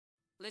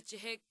Let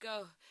your head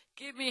go.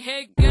 Give me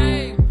head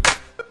game.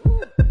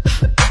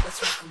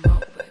 Let's rock and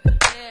roll, baby.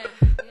 Yeah,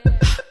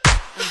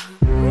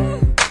 yeah.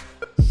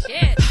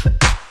 Shit.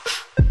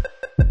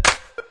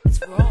 Let's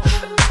roll.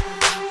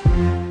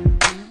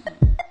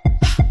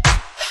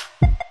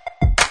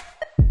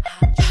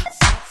 Hot drink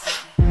sexy.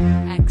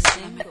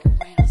 Accent, make it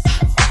rain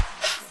sexy.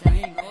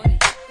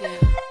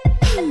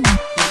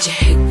 Let your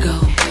head go.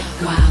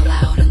 Wild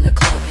out in the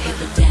club, hit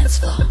the dance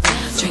floor.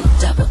 Drink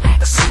double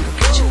accent,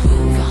 get your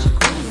groove on.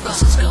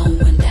 Cause it's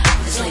going down.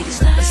 It's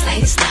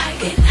ladies night,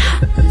 getting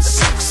hot and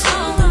sexy.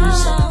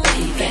 Lose it,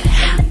 baby, get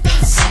hot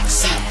and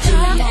sexy. Do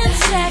your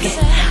thing,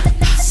 getting hot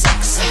and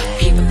sexy.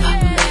 Keep it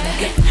poppin', baby,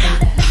 getting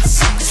hot and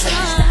sexy.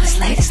 It's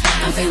ladies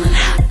night, I'm feeling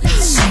hot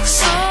and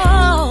sexy.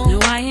 No,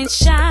 I ain't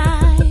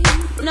shy,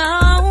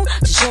 no,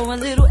 to show a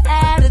little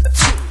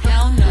attitude.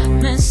 Hell no.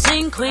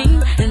 Missing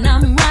queen, and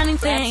I'm running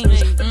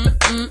things.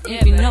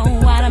 If you know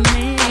what I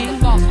mean.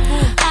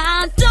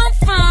 I don't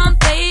front,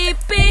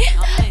 baby.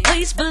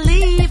 Please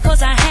believe,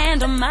 cause I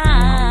handle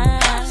mine.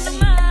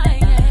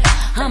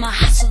 I'm a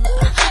hustler,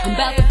 I'm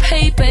about the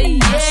paper,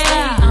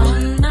 yeah.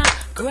 On my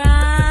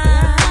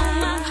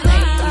grind.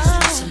 Ladies,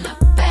 listen up,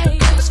 bad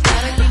girls,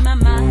 Gotta keep my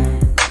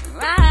mind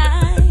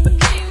right.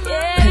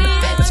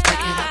 Yeah. let's break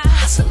it up,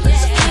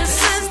 hustlers, keep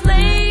This it is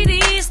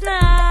ladies'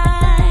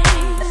 night.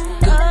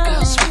 good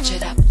girls, switch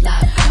it up,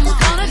 live girls,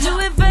 Gonna do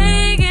it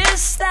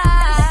Vegas style.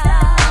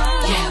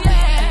 yeah,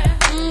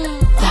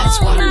 baby, that's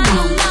what I'm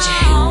doing. Let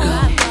your head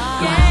go,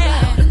 wild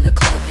out in the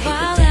club, hit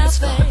the dance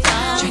floor.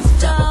 Drink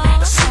double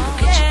accent,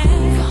 get your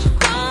groove on.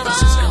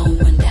 Cause it's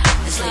going down.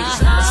 It's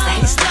ladies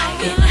night,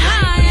 getting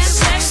hot and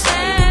sexy.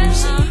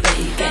 Lose it,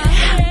 baby, get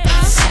hot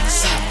and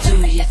sexy. Do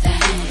your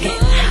thing,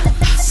 getting hot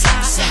and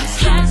sexy.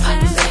 Keep it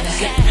poppin', baby,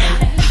 getting hot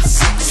and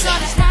sexy.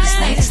 It's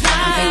ladies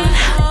night, I'm feeling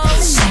hot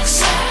and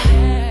sexy.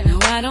 No,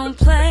 I don't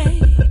play,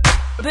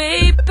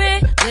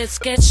 baby. Let's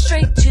get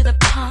straight to the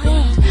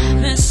point.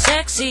 Miss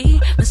Sexy,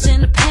 Miss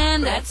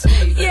Independent.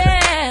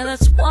 Yeah,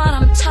 that's what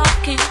I'm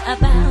talking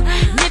about.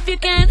 And if you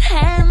can't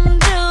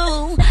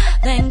handle,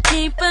 then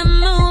keep it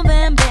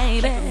moving,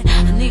 baby.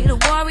 I need a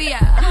warrior,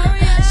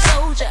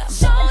 soldier,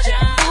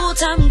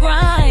 full-time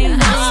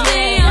grind.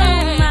 Stay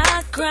on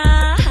my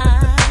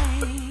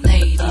grind.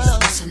 Ladies,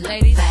 listen up,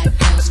 bad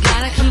girls,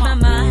 Gotta keep my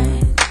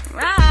mind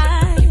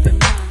right.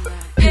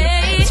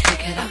 Hey, let's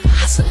pick it up,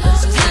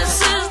 hustlers,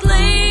 this is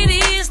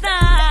ladies'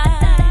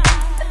 night.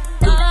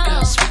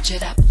 girls, switch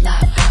it up,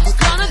 live girls,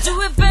 Gonna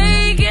do it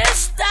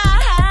Vegas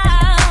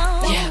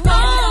style. yeah,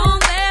 On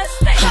that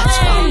stage. that's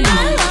what I'm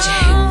doing. Let your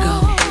head go,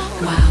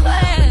 wild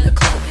out in the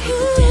club, hit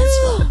the dance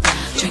floor.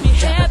 Drink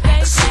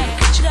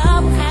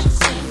double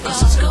accent,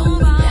 get your groove on. Cause it's going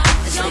down.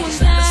 It's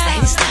ladies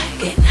night,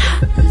 getting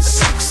hot and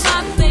sexy.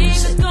 My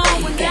thing's Lose it,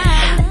 going baby, get down.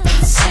 hot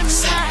and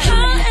sexy. Do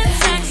your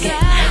thing,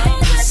 getting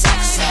hot and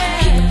sexy.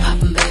 Keep it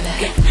poppin', baby,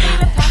 getting hot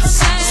and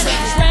sexy.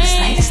 It's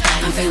ladies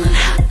night, I'm feeling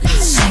hot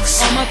and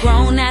sexy. All my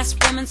grown-ass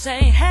women say,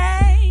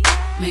 hey,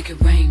 Make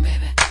it rain,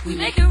 baby, we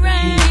make it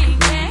rain.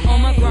 All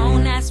my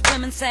grown-ass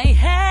women say,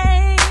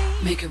 hey.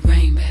 Make it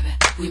rain, baby,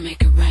 we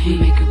make it rain,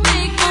 make it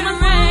rain. All my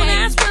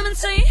grown-ass women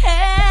say,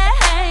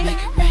 hey. Make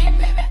it rain,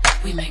 baby,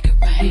 we make it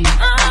rain.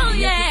 Oh,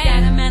 yeah. If you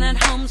got a man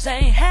at home,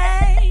 say,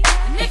 hey.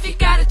 And if you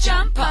gotta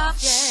jump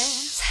off,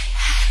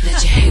 yeah.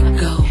 Let your head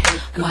go,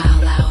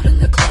 wild out in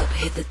the club,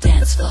 hit the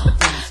dance floor.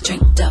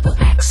 Drink double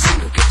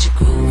accent, get your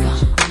groove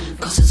on.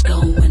 Cause it's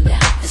going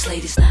down. It's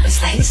ladies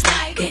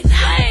night, getting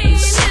hot